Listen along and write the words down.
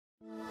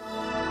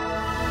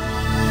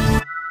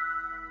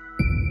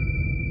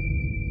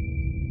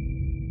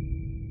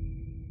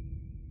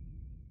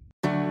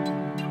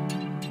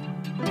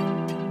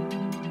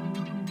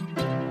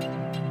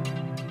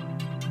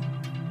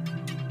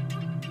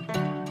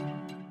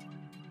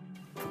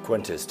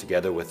Frequentis,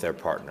 together with their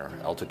partner,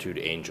 Altitude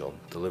Angel,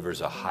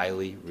 delivers a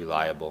highly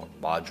reliable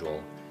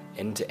module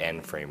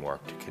end-to-end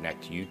framework to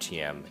connect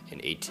UTM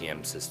and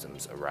ATM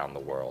systems around the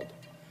world.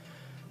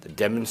 The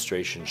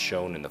demonstration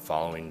shown in the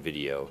following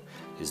video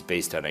is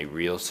based on a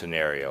real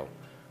scenario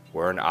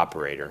where an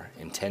operator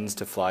intends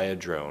to fly a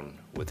drone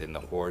within the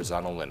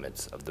horizontal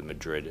limits of the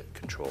Madrid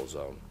control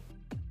zone.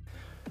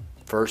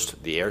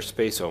 First, the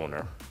airspace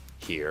owner,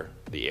 here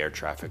the air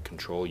traffic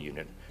control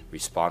unit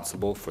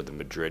responsible for the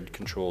Madrid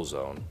control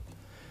zone,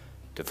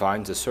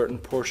 defines a certain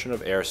portion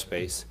of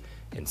airspace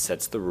and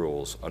sets the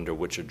rules under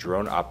which a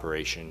drone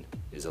operation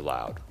is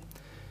allowed.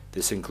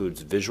 This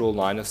includes visual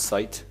line of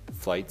sight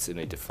flights in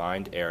a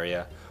defined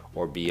area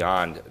or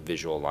beyond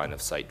visual line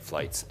of sight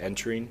flights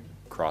entering,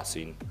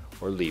 crossing,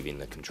 or leaving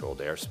the controlled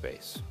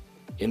airspace.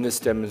 In this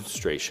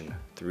demonstration,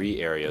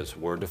 3 areas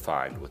were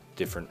defined with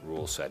different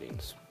rule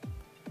settings.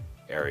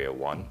 Area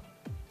 1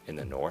 in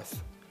the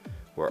north,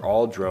 where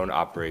all drone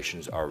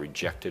operations are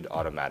rejected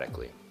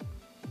automatically.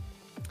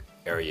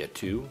 Area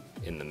 2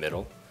 in the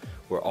middle,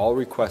 where all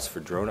requests for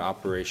drone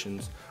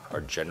operations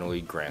are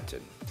generally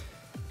granted.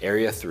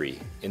 Area 3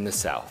 in the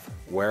south,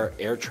 where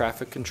air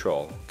traffic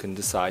control can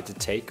decide to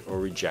take or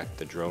reject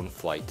the drone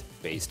flight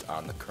based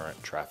on the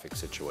current traffic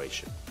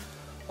situation.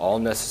 All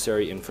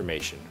necessary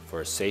information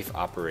for a safe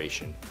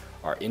operation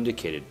are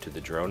indicated to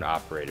the drone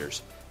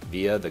operators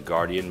via the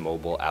Guardian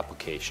mobile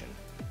application,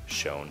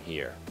 shown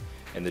here,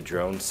 and the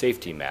drone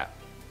safety map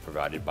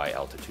provided by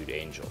Altitude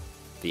Angel.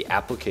 The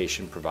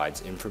application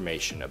provides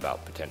information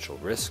about potential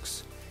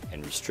risks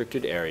and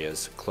restricted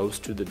areas close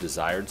to the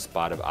desired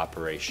spot of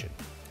operation.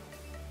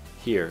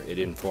 Here, it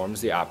informs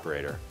the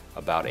operator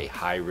about a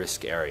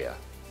high-risk area,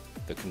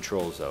 the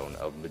control zone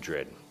of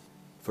Madrid.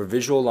 For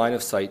visual line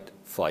of sight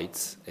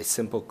flights, a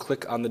simple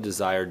click on the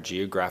desired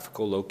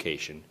geographical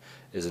location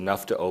is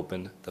enough to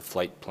open the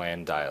flight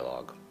plan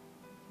dialog.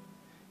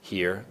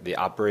 Here, the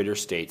operator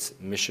states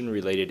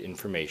mission-related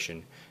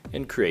information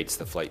and creates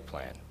the flight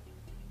plan.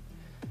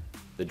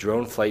 The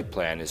drone flight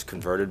plan is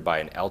converted by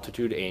an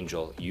Altitude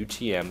Angel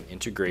UTM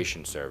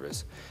integration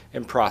service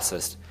and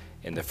processed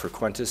in the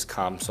Frequentis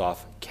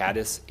ComSoft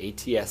Caddis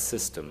ATS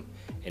system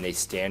in a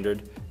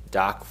standard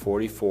DOC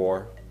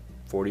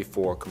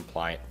 4444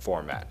 compliant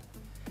format.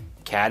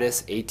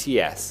 Caddis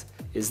ATS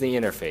is the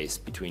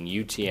interface between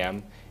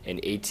UTM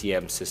and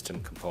ATM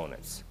system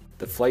components.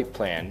 The flight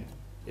plan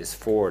is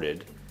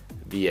forwarded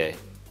via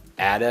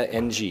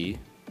ATA-NG,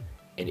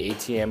 an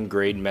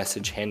ATM-grade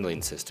message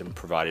handling system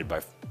provided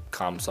by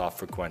ComSoft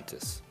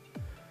Frequentis.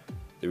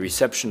 The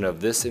reception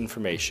of this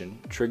information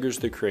triggers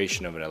the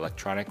creation of an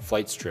electronic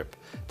flight strip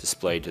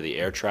displayed to the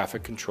air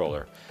traffic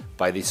controller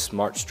by the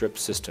Smart Strip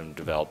system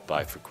developed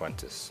by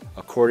Frequentis.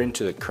 According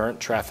to the current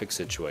traffic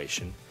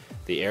situation,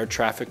 the air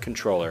traffic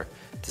controller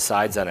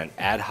decides on an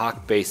ad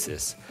hoc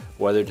basis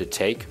whether to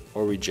take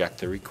or reject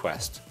the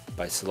request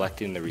by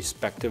selecting the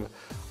respective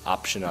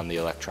option on the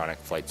electronic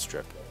flight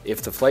strip.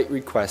 If the flight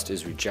request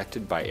is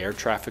rejected by air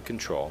traffic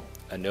control,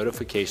 a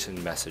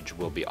notification message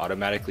will be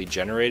automatically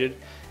generated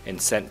and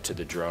sent to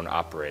the drone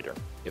operator.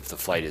 If the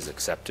flight is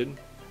accepted,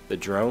 the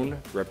drone,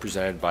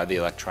 represented by the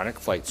electronic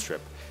flight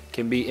strip,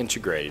 can be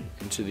integrated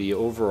into the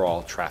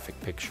overall traffic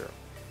picture.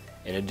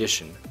 In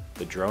addition,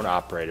 the drone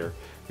operator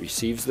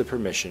receives the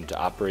permission to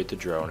operate the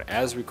drone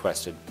as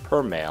requested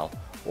per mail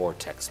or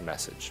text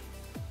message.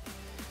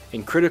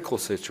 In critical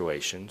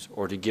situations,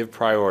 or to give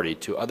priority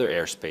to other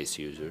airspace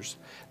users,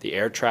 the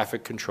air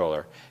traffic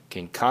controller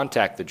can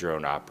contact the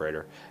drone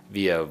operator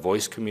via a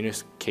voice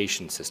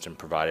communication system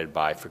provided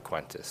by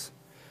Frequentis.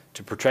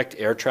 To protect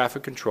air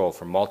traffic control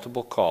from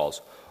multiple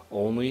calls,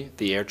 only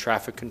the air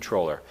traffic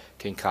controller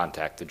can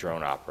contact the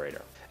drone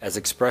operator. As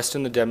expressed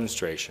in the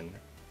demonstration,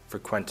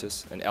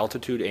 Frequentis and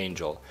Altitude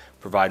Angel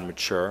provide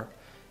mature,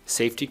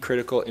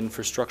 safety-critical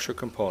infrastructure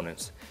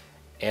components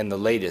and the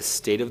latest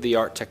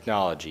state-of-the-art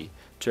technology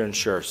to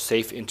ensure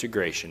safe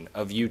integration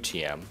of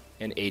UTM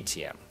and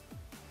ATM.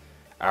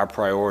 Our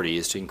priority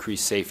is to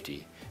increase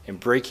safety and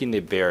breaking the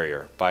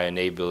barrier by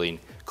enabling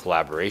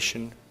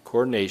collaboration,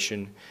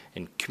 coordination,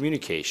 and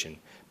communication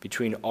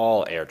between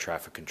all air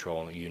traffic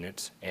control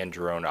units and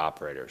drone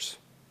operators.